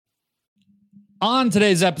On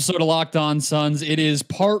today's episode of Locked On Suns, it is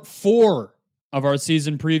part 4 of our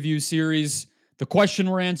season preview series. The question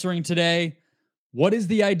we're answering today, what is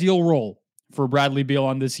the ideal role for Bradley Beal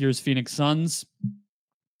on this year's Phoenix Suns?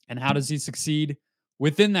 And how does he succeed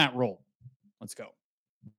within that role? Let's go.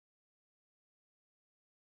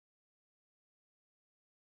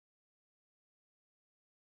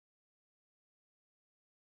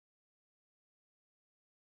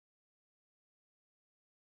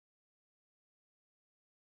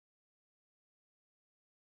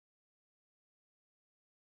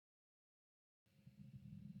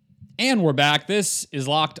 And we're back. This is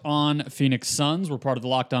Locked On Phoenix Suns. We're part of the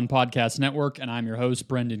Locked On Podcast Network, and I'm your host,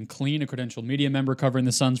 Brendan Clean, a credentialed media member covering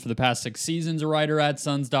the Suns for the past 6 seasons, a writer at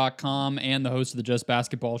Suns.com, and the host of the Just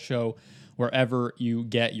Basketball Show wherever you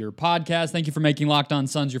get your podcast. Thank you for making Locked On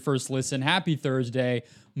Suns your first listen. Happy Thursday.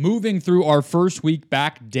 Moving through our first week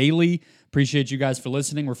back daily. Appreciate you guys for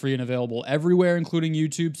listening. We're free and available everywhere, including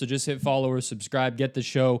YouTube, so just hit follow or subscribe. Get the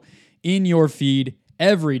show in your feed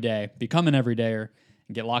every day. Become an everydayer.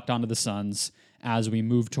 Get locked onto the Suns as we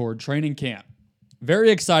move toward training camp.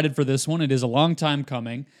 Very excited for this one. It is a long time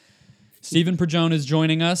coming. Stephen Perjone is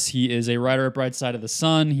joining us. He is a writer at Bright Side of the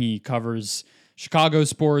Sun. He covers Chicago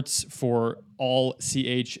sports for allchgo.com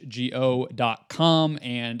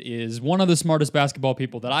and is one of the smartest basketball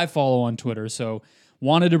people that I follow on Twitter. So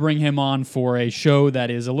wanted to bring him on for a show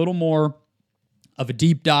that is a little more of a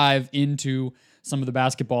deep dive into some of the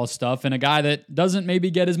basketball stuff, and a guy that doesn't maybe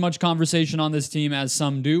get as much conversation on this team as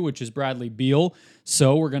some do, which is Bradley Beal.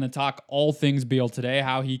 So we're going to talk all things Beal today,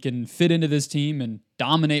 how he can fit into this team and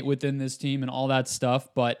dominate within this team and all that stuff.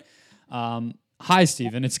 But hi,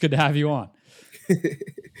 Steven. It's good to have you on.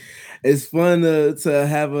 It's fun to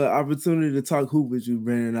have an opportunity to talk hoop with you,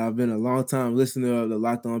 Brandon. I've been a long time listener of the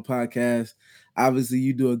Locked On podcast. Obviously,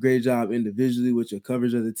 you do a great job individually with your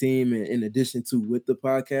coverage of the team and in addition to with the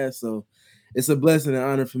podcast. So it's a blessing and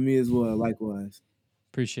honor for me as well, likewise.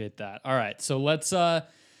 Appreciate that. All right, so let's dive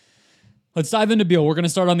into Beal. We're going to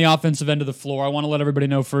start on the offensive end of the floor. I want to let everybody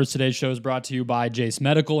know first, today's show is brought to you by Jace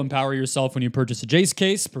Medical. Empower yourself when you purchase a Jace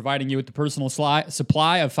case, providing you with the personal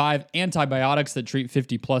supply of 5 antibiotics that treat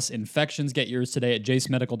 50-plus infections. Get yours today at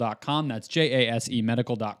jacemedical.com. That's JASE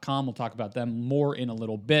medical.com. We'll talk about them more in a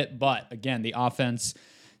little bit. But again, the offense,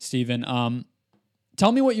 Steven,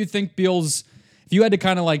 tell me what you think Beal's, if you had to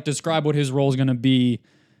kind of like describe what his role is going to be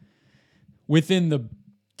within the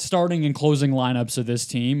starting and closing lineups of this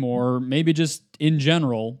team, or maybe just in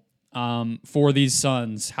general for these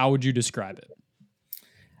Suns, how would you describe it?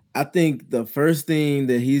 I think the first thing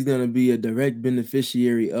that he's going to be a direct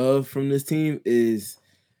beneficiary of from this team is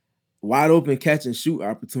wide open catch and shoot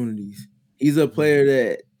opportunities. He's a player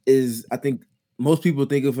that is, I think most people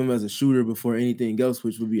think of him as a shooter before anything else,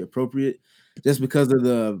 which would be appropriate just because of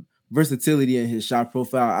the versatility in his shot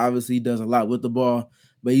profile. Obviously, he does a lot with the ball,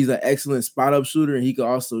 but he's an excellent spot-up shooter, and he can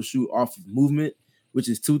also shoot off of movement, which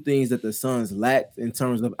is two things that the Suns lacked in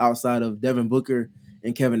terms of outside of Devin Booker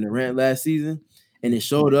and Kevin Durant last season. And it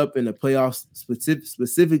showed up in the playoffs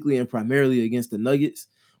specifically and primarily against the Nuggets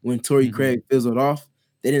when Torrey Craig fizzled off.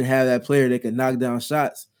 They didn't have that player that could knock down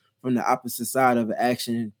shots from the opposite side of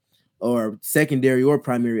action or secondary or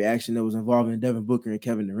primary action that was involving Devin Booker and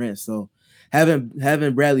Kevin Durant. So having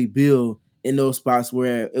Bradley Beal in those spots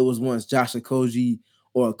where it was once Josh Okogie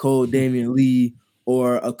or a cold Damian Lee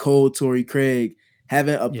or a cold Torrey Craig,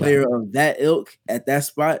 having a player of that ilk at that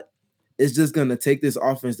spot is just going to take this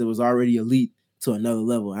offense that was already elite to another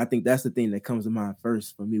level. I think that's the thing that comes to mind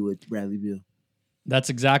first for me with Bradley Beal. That's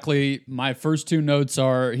exactly my first two notes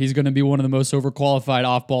are he's going to be one of the most overqualified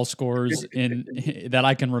off-ball scorers that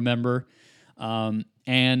I can remember.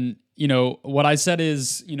 And, you know, what I said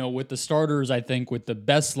is, you know, with the starters, I think with the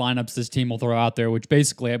best lineups this team will throw out there, which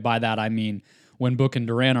basically by that I mean when Book and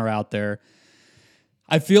Durant are out there,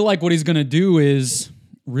 I feel like what he's going to do is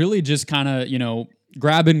really just kind of, you know,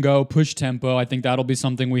 grab and go, push tempo. I think that'll be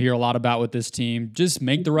something we hear a lot about with this team. Just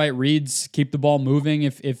make the right reads, keep the ball moving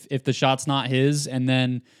if the shot's not his, and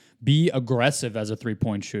then be aggressive as a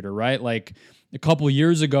three-point shooter, right? Like a couple of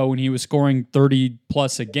years ago when he was scoring 30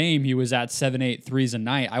 plus a game, he was at 7-8 threes a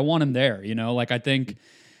night. I want him there, you know, like I think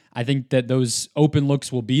that those open looks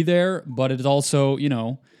will be there, but it's also, you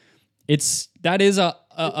know, that is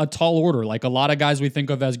a tall order. Like a lot of guys we think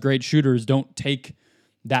of as great shooters don't take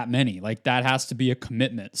that many. Like that has to be a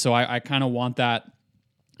commitment. So I kind of want that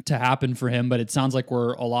to happen for him, but it sounds like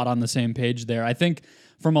we're a lot on the same page there. I think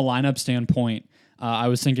from a lineup standpoint, I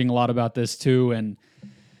was thinking a lot about this too, and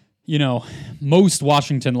you know, most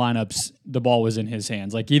Washington lineups, the ball was in his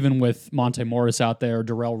hands. Like even with Monte Morris out there,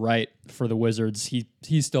 Darrell Wright for the Wizards,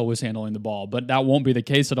 he still was handling the ball. But that won't be the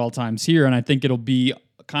case at all times here. And I think it'll be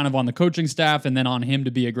kind of on the coaching staff and then on him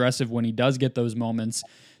to be aggressive when he does get those moments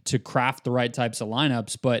to craft the right types of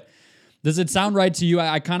lineups. But does it sound right to you?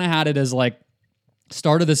 I kind of had it as like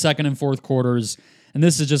start of the second and fourth quarters, and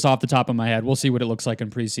this is just off the top of my head. We'll see what it looks like in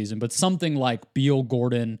preseason, but something like Beal,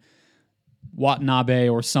 Gordon, Watanabe,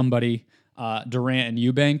 or somebody, Durant and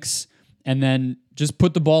Eubanks, and then just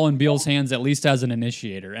put the ball in Beal's hands at least as an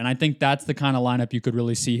initiator. And I think that's the kind of lineup you could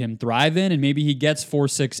really see him thrive in. And maybe he gets 4,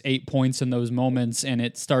 6, 8 points in those moments, and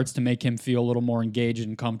it starts to make him feel a little more engaged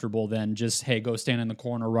and comfortable than just, hey, go stand in the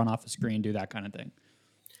corner, run off a screen, do that kind of thing.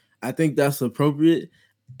 I think that's appropriate.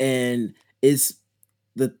 And it's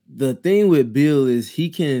the thing with Beal is he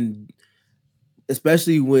can,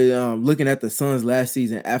 especially with looking at the Suns last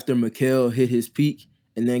season after Mikal hit his peak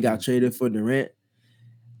and then got traded for Durant.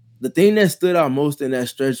 The thing that stood out most in that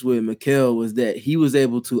stretch with Mikal was that he was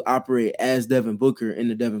able to operate as Devin Booker in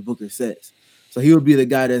the Devin Booker sets. So he would be the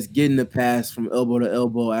guy that's getting the pass from elbow to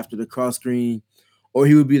elbow after the cross screen, or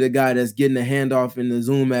he would be the guy that's getting the handoff in the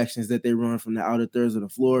zoom actions that they run from the outer thirds of the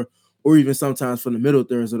floor, or even sometimes from the middle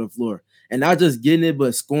thirds of the floor. And not just getting it,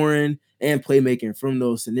 but scoring and playmaking from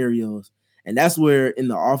those scenarios. And that's where in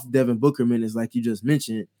the off Devin Booker minutes, like you just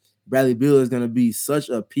mentioned, Bradley Beal is going to be such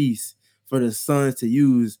a piece for the Suns to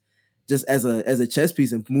use just as a chess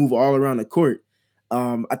piece and move all around the court.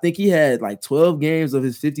 I think he had like 12 games of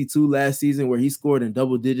his 52 last season where he scored in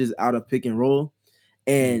double digits out of pick and roll.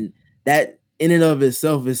 And that in and of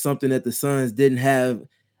itself is something that the Suns didn't have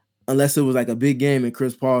unless it was like a big game and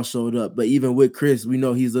Chris Paul showed up. But even with Chris, we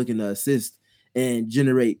know he's looking to assist and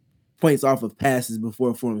generate points off of passes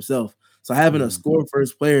before for himself. So having a score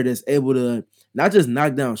first player that's able to not just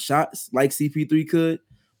knock down shots like CP3 could,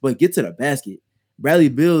 but get to the basket. Bradley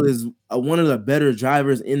Beal is one of the better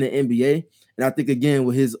drivers in the NBA. And I think, again,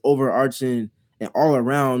 with his overarching and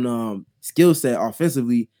all-around skill set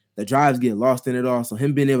offensively, the drives get lost in it all. So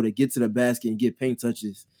him being able to get to the basket and get paint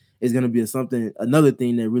touches is going to be another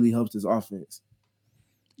thing that really helps his offense.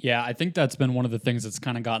 Yeah, I think that's been one of the things that's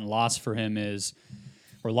kind of gotten lost for him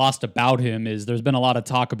or lost about him is there's been a lot of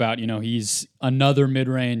talk about, he's another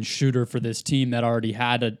mid-range shooter for this team that already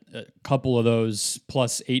had a couple of those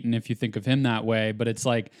plus Ayton if you think of him that way. But it's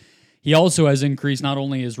like he also has increased not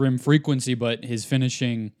only his rim frequency, but his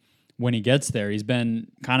finishing when he gets there. He's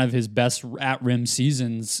been kind of his best at rim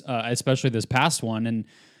seasons, especially this past one. And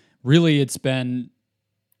really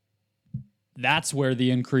that's where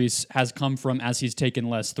the increase has come from as he's taken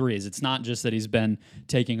less threes. It's not just that he's been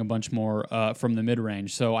taking a bunch more from the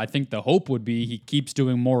mid-range. So I think the hope would be he keeps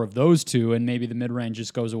doing more of those two, and maybe the mid-range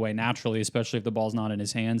just goes away naturally, especially if the ball's not in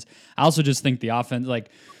his hands. I also just think the offense,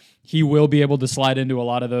 he will be able to slide into a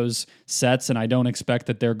lot of those sets, and I don't expect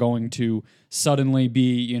that they're going to suddenly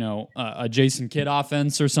be, a Jason Kidd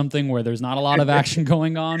offense or something where there's not a lot of action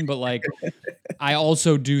going on. But I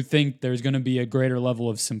also do think there's going to be a greater level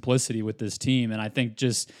of simplicity with this team, and I think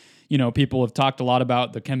just people have talked a lot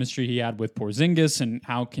about the chemistry he had with Porzingis and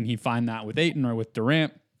how can he find that with Ayton or with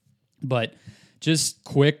Durant, but just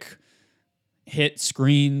quick hit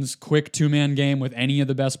screens, quick two-man game with any of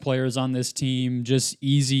the best players on this team, just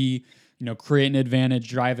easy, create an advantage,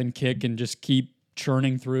 drive and kick, and just keep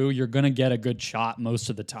churning through. You're going to get a good shot most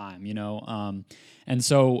of the time, and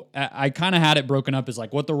so I kind of had it broken up as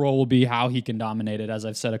what the role will be, how he can dominate it, as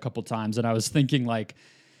I've said a couple times. And I was thinking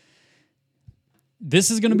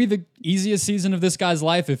this is going to be the easiest season of this guy's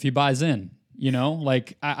life if he buys in.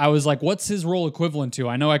 I was like, what's his role equivalent to?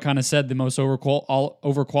 I know I kind of said the most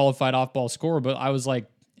overqualified off-ball scorer, but I was like,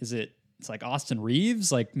 it's like Austin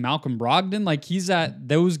Reeves, like Malcolm Brogdon, he's at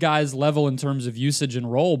those guys' level in terms of usage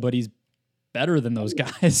and role, but he's better than those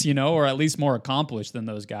guys, or at least more accomplished than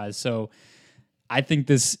those guys. So I think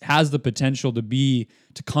this has the potential to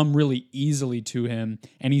come really easily to him,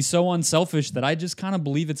 and he's so unselfish that I just kind of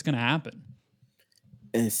believe it's going to happen.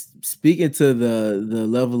 And speaking to the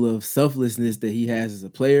level of selflessness that he has as a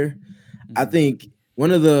player, I think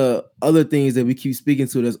one of the other things that we keep speaking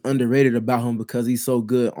to that's underrated about him because he's so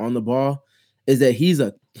good on the ball is that he's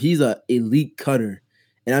a elite cutter.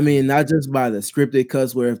 And I mean, not just by the scripted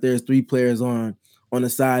cuts where if there's 3 players on the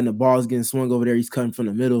side and the ball's getting swung over there, he's cutting from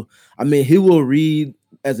the middle. I mean, he will read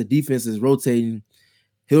as the defense is rotating.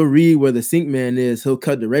 He'll read where the sink man is. He'll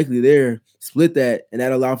cut directly there, split that, and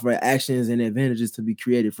that allow for actions and advantages to be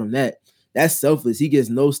created from that. That's selfless. He gets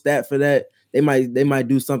no stat for that. They might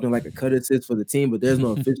do something like a cut assist for the team, but there's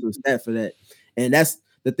no official stat for that. And that's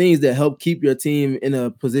the things that help keep your team in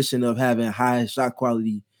a position of having high shot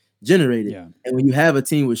quality generated. Yeah. And when you have a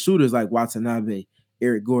team with shooters like Watanabe,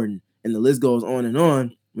 Eric Gordon, and the list goes on,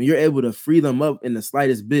 when you're able to free them up in the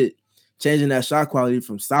slightest bit, changing that shot quality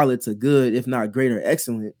from solid to good, if not great or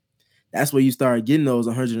excellent, that's where you start getting those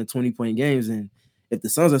 120-point games. And if the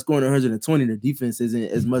Suns are scoring 120, the defense isn't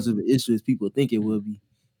as much of an issue as people think it will be.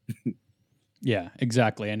 Yeah,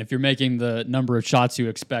 exactly. And if you're making the number of shots you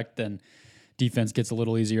expect, then defense gets a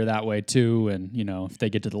little easier that way too. And, if they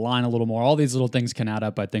get to the line a little more, all these little things can add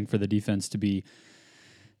up, I think, for the defense to be,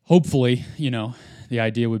 hopefully, the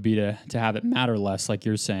idea would be to have it matter less, like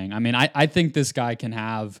you're saying. I mean, I think this guy can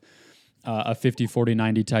have a 50, 40,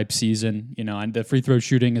 90 type season, and the free throw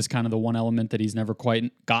shooting is kind of the one element that he's never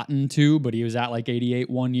quite gotten to, but he was at like 88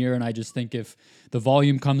 one year. And I just think if the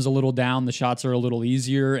volume comes a little down, the shots are a little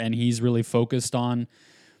easier, and he's really focused on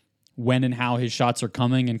when and how his shots are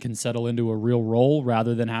coming and can settle into a real role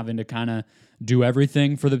rather than having to kind of do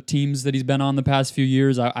everything for the teams that he's been on the past few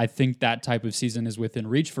years. I think that type of season is within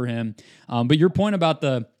reach for him. But your point about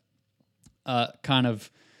the kind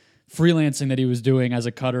of freelancing that he was doing as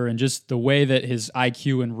a cutter and just the way that his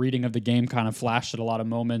IQ and reading of the game kind of flashed at a lot of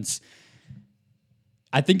moments,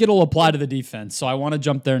 I think it'll apply to the defense. So I want to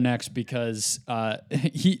jump there next because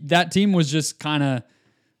that team was just kind of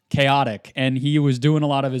chaotic and he was doing a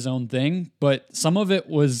lot of his own thing, but some of it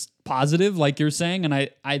was positive, like you're saying. And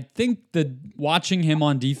I think that watching him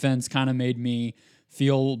on defense kind of made me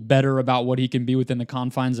feel better about what he can be within the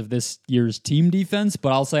confines of this year's team defense.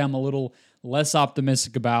 But I'll say I'm a little less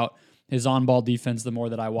optimistic about his on-ball defense the more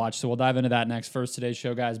that I watch. So we'll dive into that next. First, today's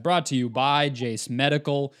show, guys, brought to you by Jace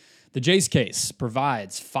Medical. The Jace case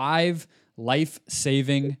provides 5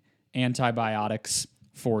 life-saving antibiotics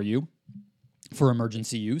for you for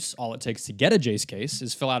emergency use. All it takes to get a Jace case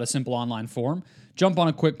is fill out a simple online form, jump on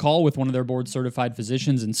a quick call with one of their board-certified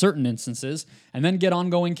physicians in certain instances, and then get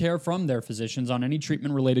ongoing care from their physicians on any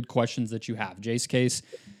treatment-related questions that you have. Jace case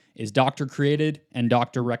is doctor-created and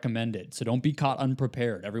doctor-recommended, so don't be caught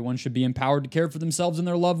unprepared. Everyone should be empowered to care for themselves and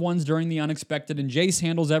their loved ones during the unexpected, and Jace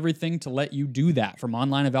handles everything to let you do that, from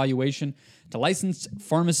online evaluation to licensed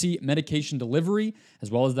pharmacy medication delivery, as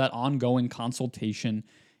well as that ongoing consultation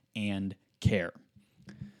and care.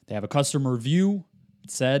 They have a customer review.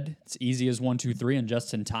 It said it's easy as 1, 2, 3 and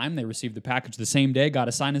just in time. They received the package the same day, got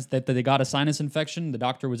a sinus infection. The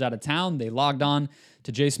doctor was out of town. They logged on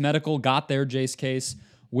to Jace Medical, got their Jace case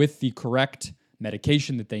with the correct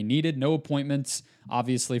medication that they needed. No appointments,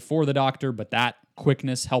 obviously, for the doctor, but that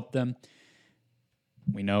quickness helped them.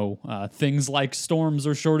 We know things like storms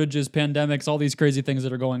or shortages, pandemics, all these crazy things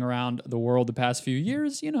that are going around the world the past few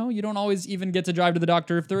years. You don't always even get to drive to the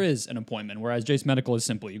doctor if there is an appointment, whereas Jace Medical is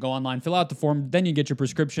simple. You go online, fill out the form, then you get your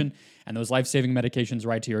prescription and those life-saving medications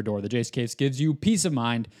right to your door. The Jace case gives you peace of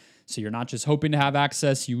mind, so you're not just hoping to have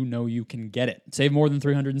access, you can get it. Save more than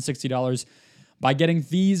 $360 by getting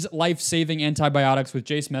these life-saving antibiotics with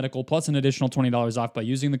Jace Medical, plus an additional $20 off by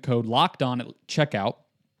using the code LOCKEDON at checkout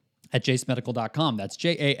at jasemedical.com. That's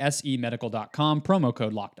JASE medical.com, promo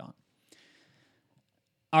code LOCKEDON.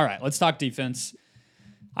 All right, let's talk defense.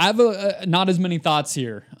 I have not as many thoughts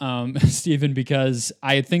here, Stephen, because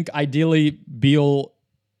I think ideally Beal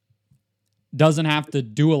doesn't have to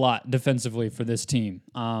do a lot defensively for this team.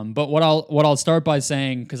 But what I'll start by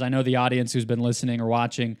saying, because I know the audience who's been listening or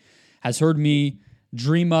watching has heard me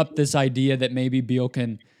dream up this idea that maybe Beal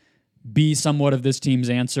can be somewhat of this team's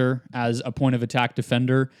answer as a point of attack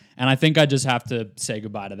defender, and I think I just have to say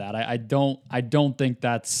goodbye to that. I don't think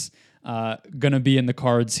that's going to be in the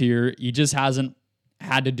cards here. He just hasn't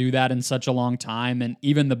had to do that in such a long time, and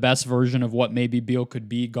even the best version of what maybe Beal could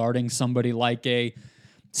be guarding somebody like a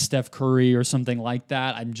Steph Curry or something like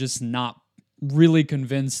that, I'm just not really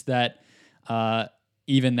convinced that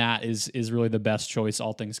even that is really the best choice,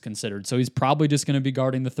 all things considered. So he's probably just going to be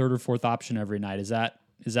guarding the third or fourth option every night. Is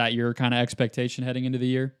that your kind of expectation heading into the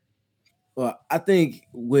year? Well, I think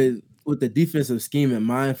with the defensive scheme in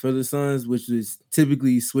mind for the Suns, which is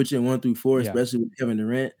typically switching 1 through 4, especially with Kevin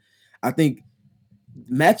Durant, I think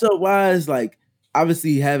matchup wise, like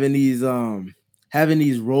obviously having these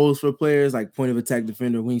roles for players like point of attack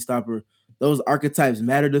defender, wing stopper, those archetypes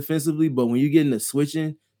matter defensively. But when you get into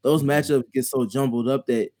switching, those matchups get so jumbled up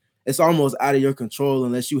that it's almost out of your control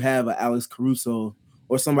unless you have an Alex Caruso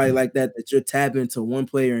or somebody like that you're tapping to one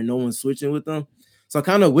player and no one's switching with them. So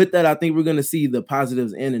kind of with that, I think we're going to see the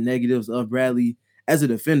positives and the negatives of Bradley as a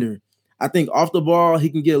defender. I think off the ball, he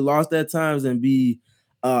can get lost at times and be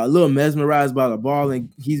a little mesmerized by the ball,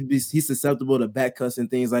 and he's susceptible to back cuts and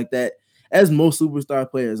things like that, as most superstar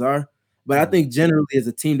players are. But I think generally as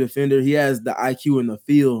a team defender, he has the IQ and the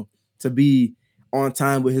feel to be on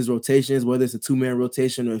time with his rotations, whether it's a 2-man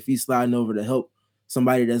rotation or if he's sliding over to help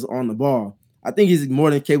somebody that's on the ball. I think he's more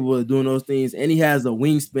than capable of doing those things, and he has a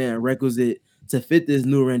wingspan requisite to fit this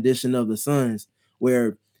new rendition of the Suns,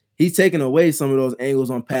 where he's taking away some of those angles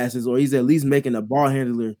on passes, or he's at least making the ball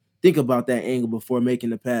handler think about that angle before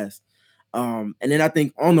making the pass. And then I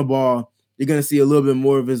think on the ball, you're going to see a little bit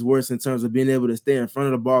more of his work in terms of being able to stay in front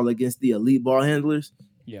of the ball against the elite ball handlers.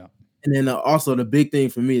 Yeah. And then also the big thing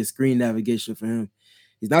for me is screen navigation for him.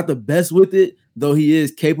 He's not the best with it, though he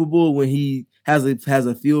is capable when he has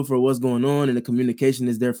a feel for what's going on and the communication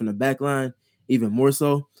is there from the back line, even more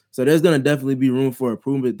so. So there's going to definitely be room for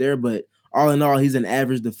improvement there. But all in all, he's an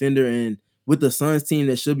average defender. And with the Suns team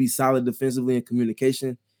that should be solid defensively and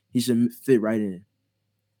communication, he should fit right in.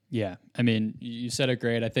 Yeah. I mean, you said it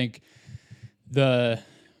great. I think the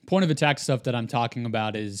point of attack stuff that I'm talking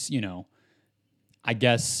about is, I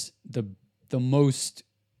guess the most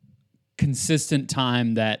consistent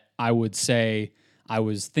time that I would say I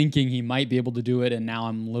was thinking he might be able to do it, and now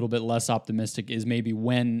I'm a little bit less optimistic, is maybe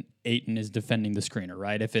when Ayton is defending the screener,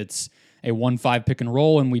 right? If it's a 1-5 pick and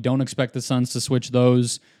roll and we don't expect the Suns to switch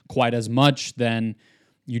those quite as much, then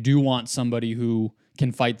you do want somebody who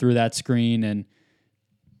can fight through that screen and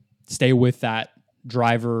stay with that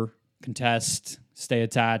driver, contest, stay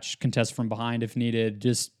attached, contest from behind if needed,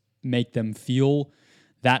 just make them feel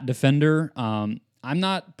that defender. I'm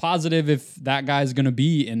not positive if that guy's going to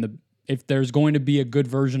be if there's going to be a good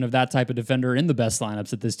version of that type of defender in the best lineups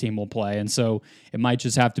that this team will play. And so it might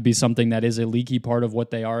just have to be something that is a leaky part of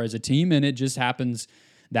what they are as a team, and it just happens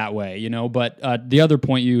that way, But the other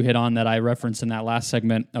point you hit on that I referenced in that last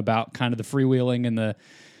segment about kind of the freewheeling and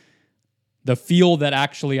the feel that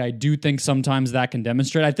actually I do think sometimes that can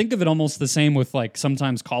demonstrate. I think of it almost the same with like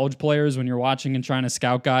sometimes college players when you're watching and trying to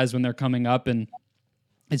scout guys when they're coming up and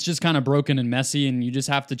it's just kind of broken and messy, and you just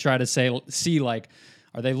have to try to see like,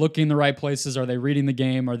 are they looking the right places? Are they reading the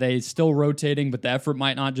game? Are they still rotating, but the effort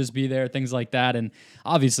might not just be there, things like that. And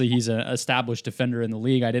obviously he's an established defender in the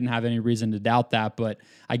league. I didn't have any reason to doubt that, but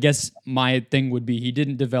I guess my thing would be he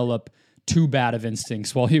didn't develop too bad of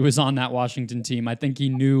instincts while he was on that Washington team. I think he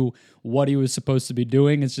knew what he was supposed to be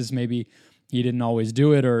doing. It's just maybe he didn't always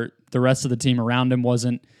do it, or the rest of the team around him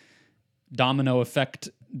wasn't domino effect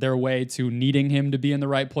their way to needing him to be in the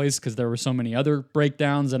right place because there were so many other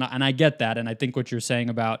breakdowns. And I get that. And I think what you're saying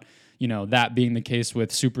about, that being the case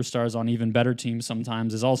with superstars on even better teams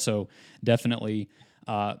sometimes is also definitely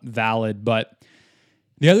valid. But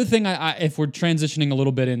the other thing, if we're transitioning a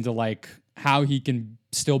little bit into like how he can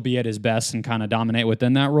still be at his best and kind of dominate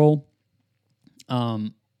within that role,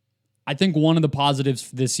 I think one of the positives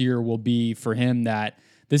this year will be for him that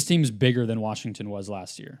this team's bigger than Washington was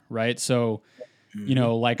last year, right? So,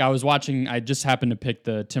 like I was watching, I just happened to pick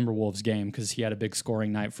the Timberwolves game because he had a big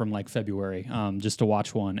scoring night from like February just to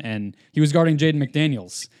watch one. And he was guarding Jaden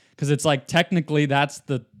McDaniels because it's like technically that's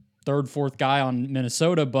the third, fourth guy on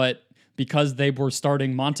Minnesota, but because they were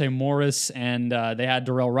starting Monte Morris and they had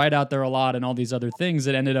Darrell Wright out there a lot and all these other things,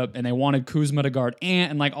 it ended up, and they wanted Kuzma to guard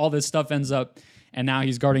Ant, and like all this stuff ends up, and now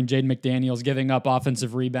he's guarding Jaden McDaniels, giving up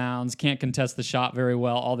offensive rebounds, can't contest the shot very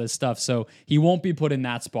well, all this stuff. So he won't be put in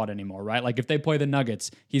that spot anymore, right? Like if they play the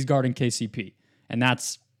Nuggets, he's guarding KCP, and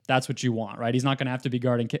that's what you want, right? He's not going to have to be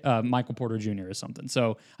guarding Michael Porter Jr. or something.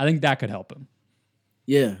 So I think that could help him.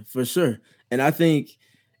 Yeah, for sure. And I think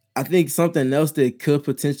something else that could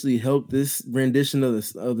potentially help this rendition of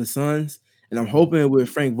the Suns, and I'm hoping with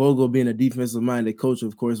Frank Vogel being a defensive-minded coach,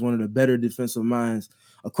 of course, one of the better defensive minds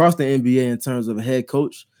across the NBA in terms of a head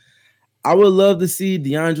coach, I would love to see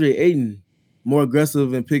DeAndre Ayton more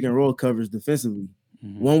aggressive in pick and roll coverage defensively.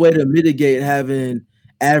 Mm-hmm. One way to mitigate having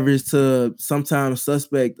average to sometimes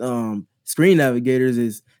suspect screen navigators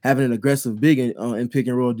is having an aggressive big in pick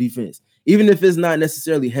and roll defense. Even if it's not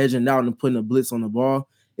necessarily hedging out and putting a blitz on the ball,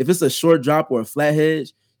 if it's a short drop or a flat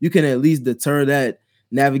hedge, you can at least deter that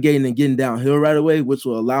navigating and getting downhill right away, which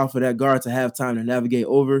will allow for that guard to have time to navigate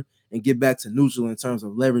over and get back to neutral in terms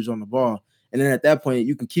of leverage on the ball. And then at that point,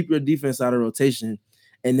 you can keep your defense out of rotation,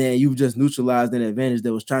 and then you've just neutralized an advantage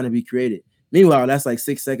that was trying to be created. Meanwhile, that's like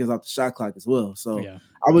 6 seconds off the shot clock as well. So yeah.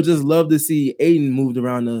 I would just love to see Ayton moved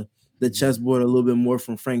around the chessboard a little bit more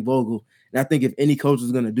from Frank Vogel. And I think if any coach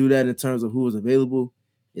is going to do that in terms of who is available,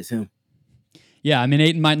 it's him. Yeah, I mean,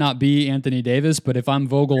 Ayton might not be Anthony Davis, but if I'm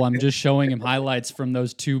Vogel, I'm just showing him highlights from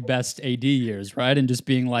those 2 best AD years, right? And just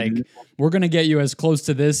being like, we're going to get you as close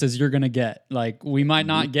to this as you're going to get. Like, we might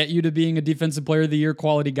not get you to being a defensive player of the year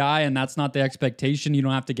quality guy, and that's not the expectation. You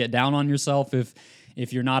don't have to get down on yourself if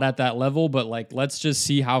you're not at that level, but like, let's just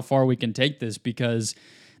see how far we can take this, because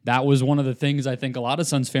that was one of the things I think a lot of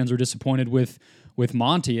Suns fans were disappointed with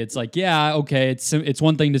Monty. It's like, yeah, okay, it's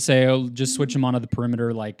one thing to say, oh, just switch him onto the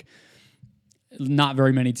perimeter, like, not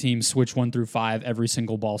very many teams switch 1 through 5 every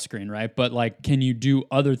single ball screen, right? But like, can you do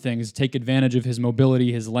other things, take advantage of his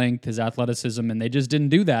mobility, his length, his athleticism? And they just didn't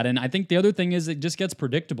do that. And I think the other thing is it just gets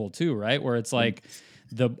predictable too, right? Where it's like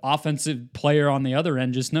the offensive player on the other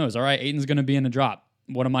end just knows, all right, Aiton's going to be in a drop.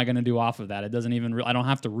 What am I going to do off of that? It doesn't even, I don't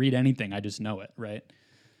have to read anything. I just know it, right?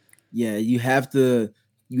 Yeah, you have to,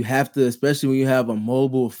 especially when you have a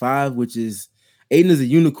mobile 5, which is Aiden is a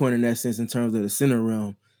unicorn in that sense in terms of the center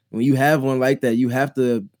realm. When you have one like that, you have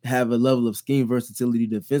to have a level of scheme versatility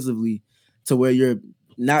defensively to where you're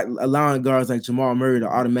not allowing guards like Jamal Murray to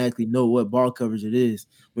automatically know what ball coverage it is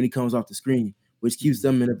when he comes off the screen, which keeps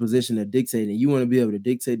them in a position to dictate. And you want to be able to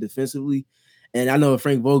dictate defensively. And I know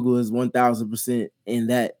Frank Vogel is 1,000% in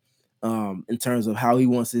that, in terms of how he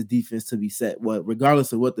wants his defense to be set,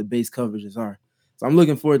 regardless of what the base coverages are. So I'm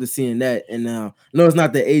looking forward to seeing that. And I know it's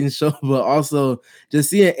not the Aiden show, but also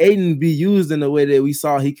just seeing Aiden be used in the way that we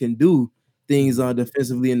saw he can do things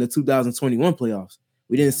defensively in the 2021 playoffs.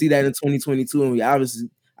 We didn't see that in 2022, and we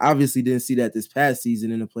obviously didn't see that this past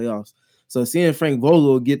season in the playoffs. So seeing Frank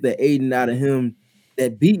Vogel get the Aiden out of him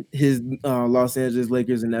that beat his Los Angeles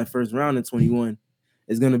Lakers in that first round in 21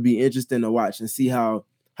 is going to be interesting to watch and see how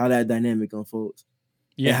that dynamic unfolds.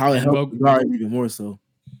 Yeah, and how it helps the guard even more so.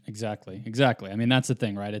 Exactly. I mean, that's the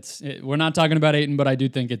thing, right? We're not talking about Ayton, but I do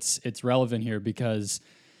think it's relevant here because,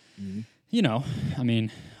 you know, I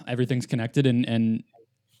mean, everything's connected, and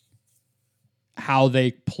how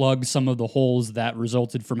they plug some of the holes that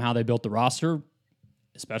resulted from how they built the roster,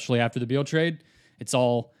 especially after the Beal trade. It's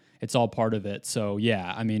all part of it. So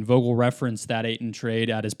yeah, I mean, Vogel referenced that Ayton trade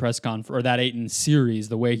at his press conference, or that Ayton series,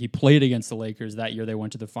 the way he played against the Lakers that year they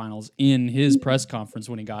went to the finals, in his press conference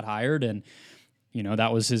when he got hired. And, you know,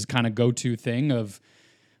 that was his kind of go-to thing of,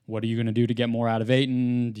 what are you going to do to get more out of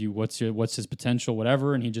Ayton? What's his potential,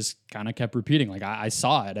 whatever? And he just kind of kept repeating, like, I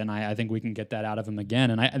saw it, and I think we can get that out of him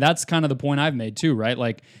again. And that's kind of the point I've made too, right?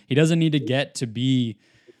 Like, he doesn't need to get to be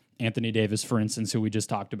Anthony Davis, for instance, who we just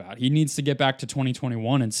talked about. He needs to get back to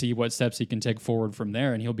 2021 and see what steps he can take forward from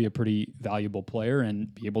there, and he'll be a pretty valuable player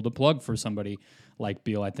and be able to plug for somebody like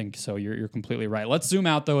Beal, I think. So you're completely right. Let's zoom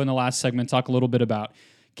out, though, in the last segment, talk a little bit about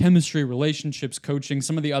chemistry, relationships, coaching,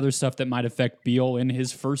 some of the other stuff that might affect Beal in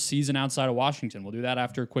his first season outside of Washington. We'll do that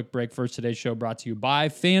after a quick break. First, today's show brought to you by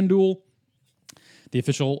FanDuel, the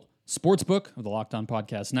official sportsbook of the Locked On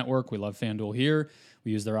Podcast Network. We love FanDuel here.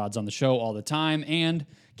 We use their odds on the show all the time. And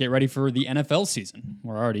get ready for the NFL season.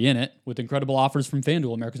 We're already in it with incredible offers from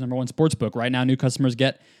FanDuel, America's #1 sportsbook. Right now, new customers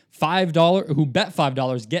get $5, who bet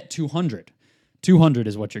 $5 get $200. $200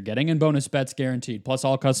 is what you're getting, and bonus bets guaranteed. Plus,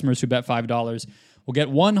 all customers who bet $5 will get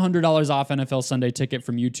 $100 off NFL Sunday Ticket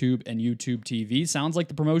from YouTube and YouTube TV. Sounds like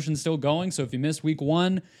the promotion's still going, so if you missed week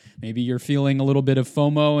 1, maybe you're feeling a little bit of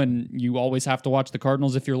FOMO and you always have to watch the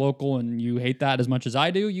Cardinals if you're local and you hate that as much as I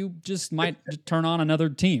do, you just might turn on another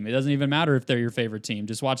team. It doesn't even matter if they're your favorite team.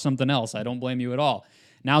 Just watch something else. I don't blame you at all.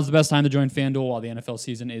 Now's the best time to join FanDuel while the NFL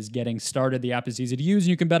season is getting started. The app is easy to use,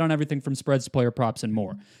 and you can bet on everything from spreads to player props and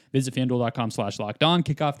more. Visit FanDuel.com/lockedon.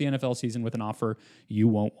 Kick off the NFL season with an offer you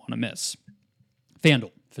won't want to miss.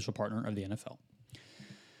 FanDuel, official partner of the NFL.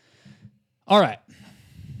 All right.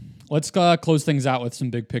 Let's close things out with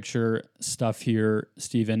some big picture stuff here,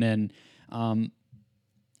 Steven. And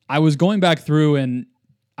I was going back through, and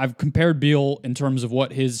I've compared Beal in terms of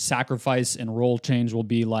what his sacrifice and role change will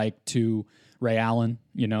be like to Ray Allen.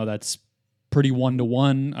 You know, that's pretty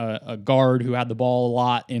one-to-one, a guard who had the ball a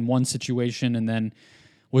lot in one situation and then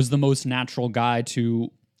was the most natural guy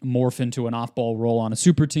to morph into an off-ball role on a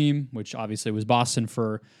super team, which obviously was Boston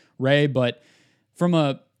for Ray. But from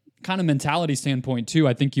a kind of mentality standpoint too,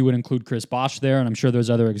 I think you would include Chris Bosh there, and I'm sure there's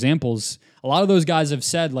other examples. A lot of those guys have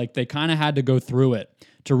said like they kind of had to go through it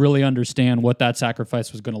to really understand what that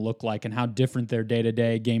sacrifice was going to look like and how different their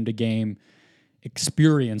day-to-day, game-to-game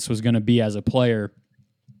experience was going to be as a player.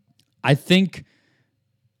 I think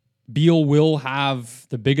Beal will have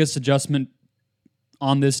the biggest adjustment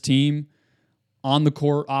on this team, on the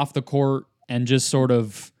court, off the court, and just sort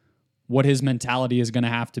of what his mentality is going to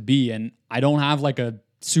have to be. And I don't have like a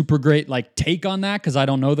super great like take on that because I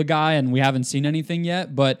don't know the guy and we haven't seen anything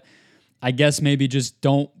yet, but I guess maybe just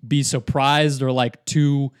don't be surprised or like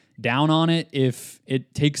too down on it if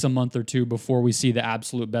it takes a month or two before we see the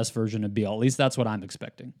absolute best version of Beal. At least that's what I'm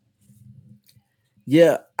expecting.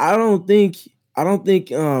 Yeah, I don't think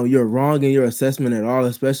you're wrong in your assessment at all,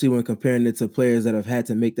 especially when comparing it to players that have had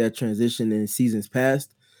to make that transition in seasons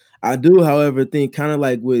past. I do, however, think kind of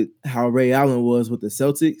like with how Ray Allen was with the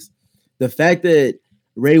Celtics, the fact that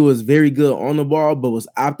Ray was very good on the ball, but was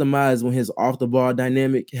optimized when his off the ball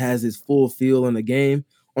dynamic has his full feel in the game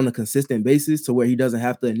on a consistent basis to where he doesn't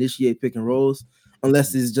have to initiate pick and rolls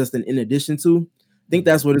unless it's just an in addition to. I think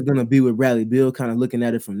that's what it's going to be with Bradley Beal, kind of looking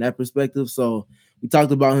at it from that perspective. So we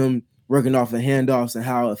talked about him working off of handoffs and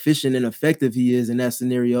how efficient and effective he is in that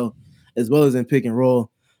scenario, as well as in pick and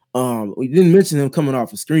roll. We didn't mention him coming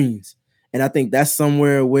off of screens. And I think that's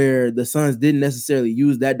somewhere where the Suns didn't necessarily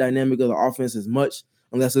use that dynamic of the offense as much,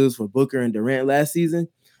 unless it was for Booker and Durant last season.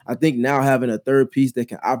 I think now having a third piece that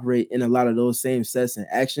can operate in a lot of those same sets and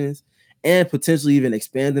actions and potentially even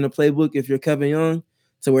expanding the playbook if you're Kevin Young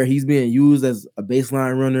to where he's being used as a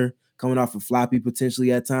baseline runner, coming off of floppy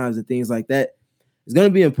potentially at times and things like that, is going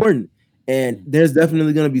to be important. And there's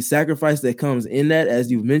definitely going to be sacrifice that comes in that, as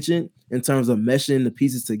you've mentioned, in terms of meshing the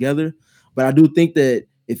pieces together. But I do think that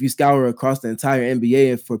if you scour across the entire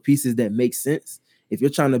NBA for pieces that make sense, if you're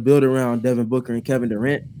trying to build around Devin Booker and Kevin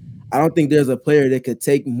Durant, I don't think there's a player that could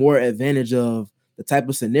take more advantage of the type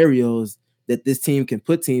of scenarios that this team can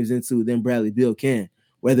put teams into than Bradley Beal can,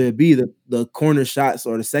 whether it be the corner shots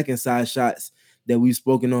or the second side shots that we've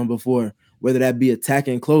spoken on before, whether that be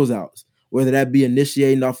attacking closeouts, whether that be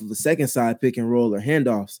initiating off of the second side pick and roll or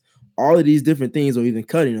handoffs, all of these different things, or even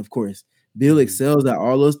cutting, of course. Beal excels at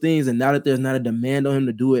all those things, and now that there's not a demand on him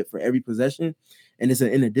to do it for every possession, and it's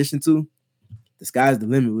an in addition to, the sky's the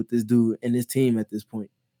limit with this dude and this team at this point.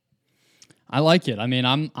 I like it. I mean,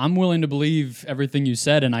 I'm willing to believe everything you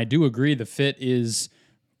said, and I do agree the fit is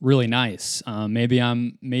really nice. Maybe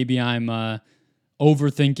I'm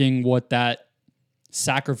overthinking what that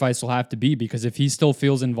sacrifice will have to be, because if he still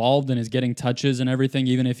feels involved and is getting touches and everything,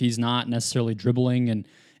 even if he's not necessarily dribbling and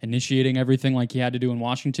initiating everything like he had to do in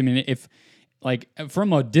Washington, I mean, if like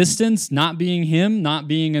from a distance, not being him, not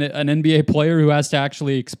being an NBA player who has to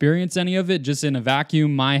actually experience any of it, just in a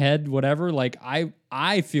vacuum, my head, whatever, like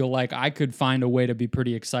I feel like I could find a way to be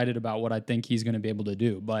pretty excited about what I think he's going to be able to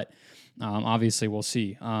do. But obviously we'll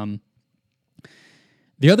see. The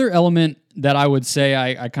other element that I would say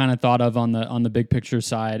I kind of thought of on the big picture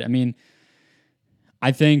side, I mean,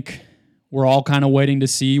 I think we're all kind of waiting to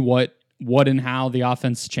see what and how the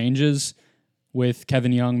offense changes, with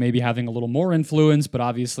Kevin Young maybe having a little more influence, but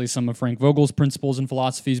obviously some of Frank Vogel's principles and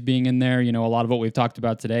philosophies being in there. You know, a lot of what we've talked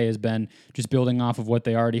about today has been just building off of what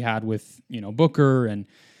they already had with, you know, Booker and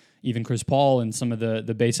even Chris Paul and some of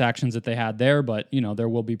the base actions that they had there. But, you know, there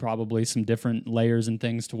will be probably some different layers and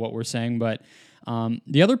things to what we're saying. But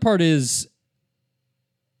the other part is,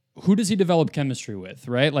 who does he develop chemistry with,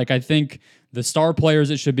 right? Like, I think the star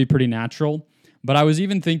players, it should be pretty natural. But I was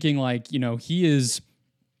even thinking, like, you know, he is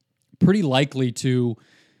pretty likely to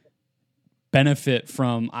benefit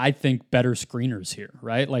from, I think, better screeners here,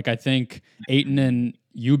 right? Like, I think Ayton and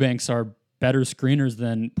Eubanks are better screeners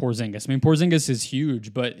than Porzingis. I mean, Porzingis is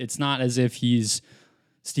huge, but it's not as if he's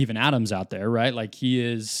Steven Adams out there, right? Like, he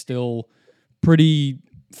is still pretty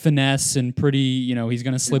finesse and pretty, you know, he's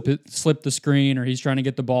going to slip the screen, or he's trying to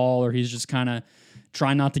get the ball, or he's just kind of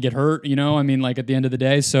trying not to get hurt, you know? I mean, like, at the end of the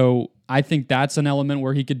day. So I think that's an element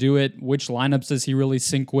where he could do it. Which lineups does he really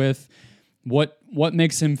sync with? What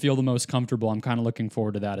makes him feel the most comfortable? I'm kind of looking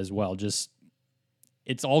forward to that as well. Just,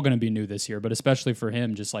 it's all going to be new this year, but especially for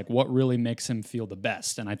him, just like what really makes him feel the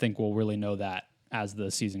best. And I think we'll really know that as the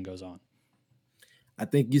season goes on. I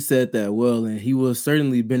think you said that well, and he will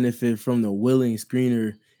certainly benefit from the willing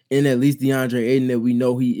screener in at least DeAndre Ayton that we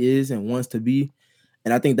know he is and wants to be.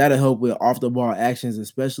 And I think that'll help with off-the-ball actions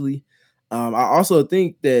especially. I also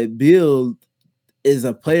think that Beal is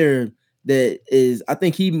a player that is, I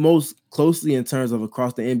think he most closely in terms of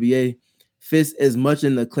across the NBA fits as much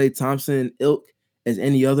in the Klay Thompson ilk as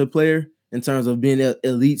any other player in terms of being an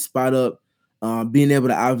elite spot up, being able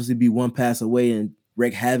to obviously be one pass away and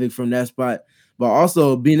wreak havoc from that spot, but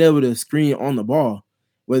also being able to screen on the ball,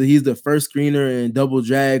 whether he's the first screener in double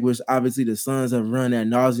drag, which obviously the Suns have run ad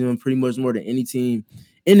nauseum pretty much more than any team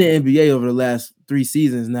in the NBA over the last 3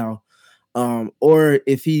 seasons now, or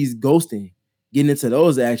if he's ghosting, getting into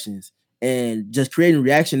those actions and just creating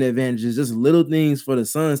reaction advantages, just little things for the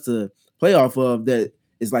Suns to play off of that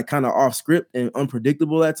is like kind of off script and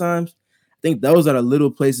unpredictable at times. I think those are the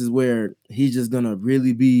little places where he's just going to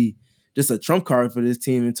really be just a trump card for this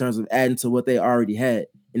team in terms of adding to what they already had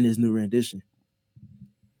in this new rendition.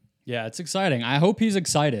 Yeah, it's exciting. I hope he's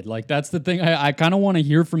excited. Like, that's the thing. I kind of want to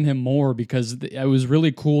hear from him more, because it was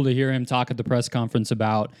really cool to hear him talk at the press conference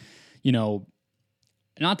about, you know,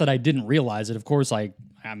 not that I didn't realize it. Of course, I'm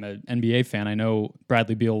an NBA fan. I know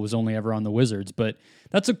Bradley Beal was only ever on the Wizards, but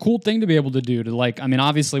that's a cool thing to be able to do. To, like, I mean,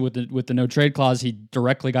 obviously with the no trade clause, he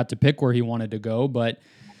directly got to pick where he wanted to go, but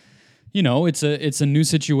you know, it's a new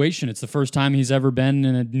situation. It's the first time he's ever been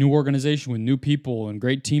in a new organization with new people and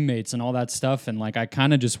great teammates and all that stuff. And like, I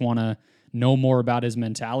kind of just want to know more about his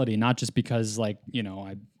mentality, not just because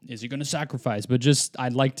is he going to sacrifice, but just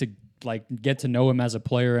I'd like to get to know him as a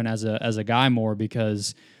player and as a guy more,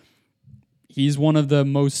 because he's one of the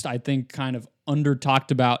most, I think, kind of under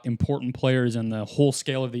talked about important players in the whole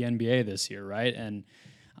scale of the NBA this year, right? And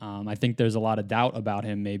I think there's a lot of doubt about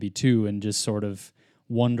him maybe too, and just sort of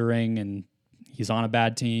wondering, and he's on a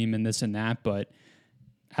bad team and this and that. But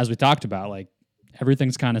as we talked about, like,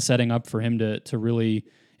 everything's kind of setting up for him to really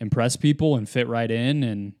impress people and fit right in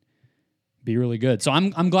and be really good. So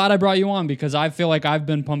I'm glad I brought you on, because I feel like I've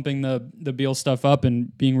been pumping the Beal stuff up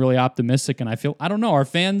and being really optimistic, and I don't know, are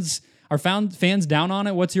fans down on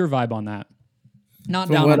it? What's your vibe on that? Not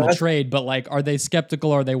down on the trade, but like, are they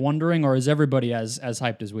skeptical? Are they wondering, or is everybody as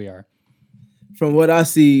hyped as we are? From what I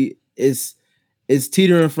see, it's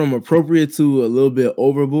teetering from appropriate to a little bit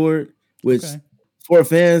overboard, which for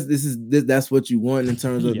fans, that's what you want in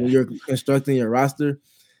terms of when you're constructing your roster.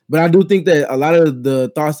 But I do think that a lot of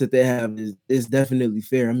the thoughts that they have is definitely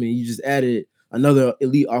fair. I mean, you just added another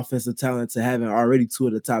elite offensive talent to having already 2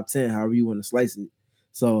 of the top 10, however you want to slice it.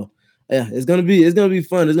 So yeah, it's gonna be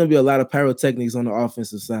fun. There's gonna be a lot of pyrotechnics on the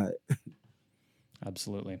offensive side.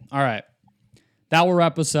 Absolutely. All right, that will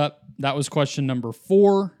wrap us up. That was question number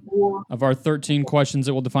 4 of our 13 questions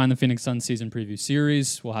that will define the Phoenix Suns season preview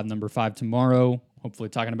series. We'll have number 5 tomorrow, hopefully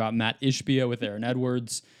talking about Matt Ishbia with Aaron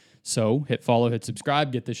Edwards. So hit follow, hit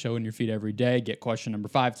subscribe, get the show in your feed every day. Get question number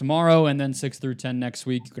 5 tomorrow, and then 6 through 10 next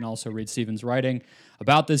week. You can also read Steven's writing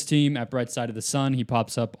about this team at Bright Side of the Sun. He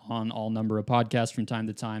pops up on all number of podcasts from time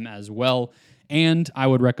to time as well. And I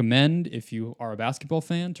would recommend, if you are a basketball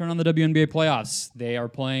fan, turn on the WNBA playoffs. They are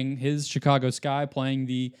playing his Chicago Sky, playing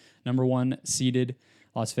the number 1 seeded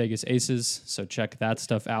Las Vegas Aces. So check that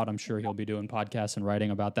stuff out. I'm sure he'll be doing podcasts and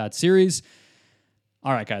writing about that series.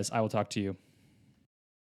 All right, guys, I will talk to you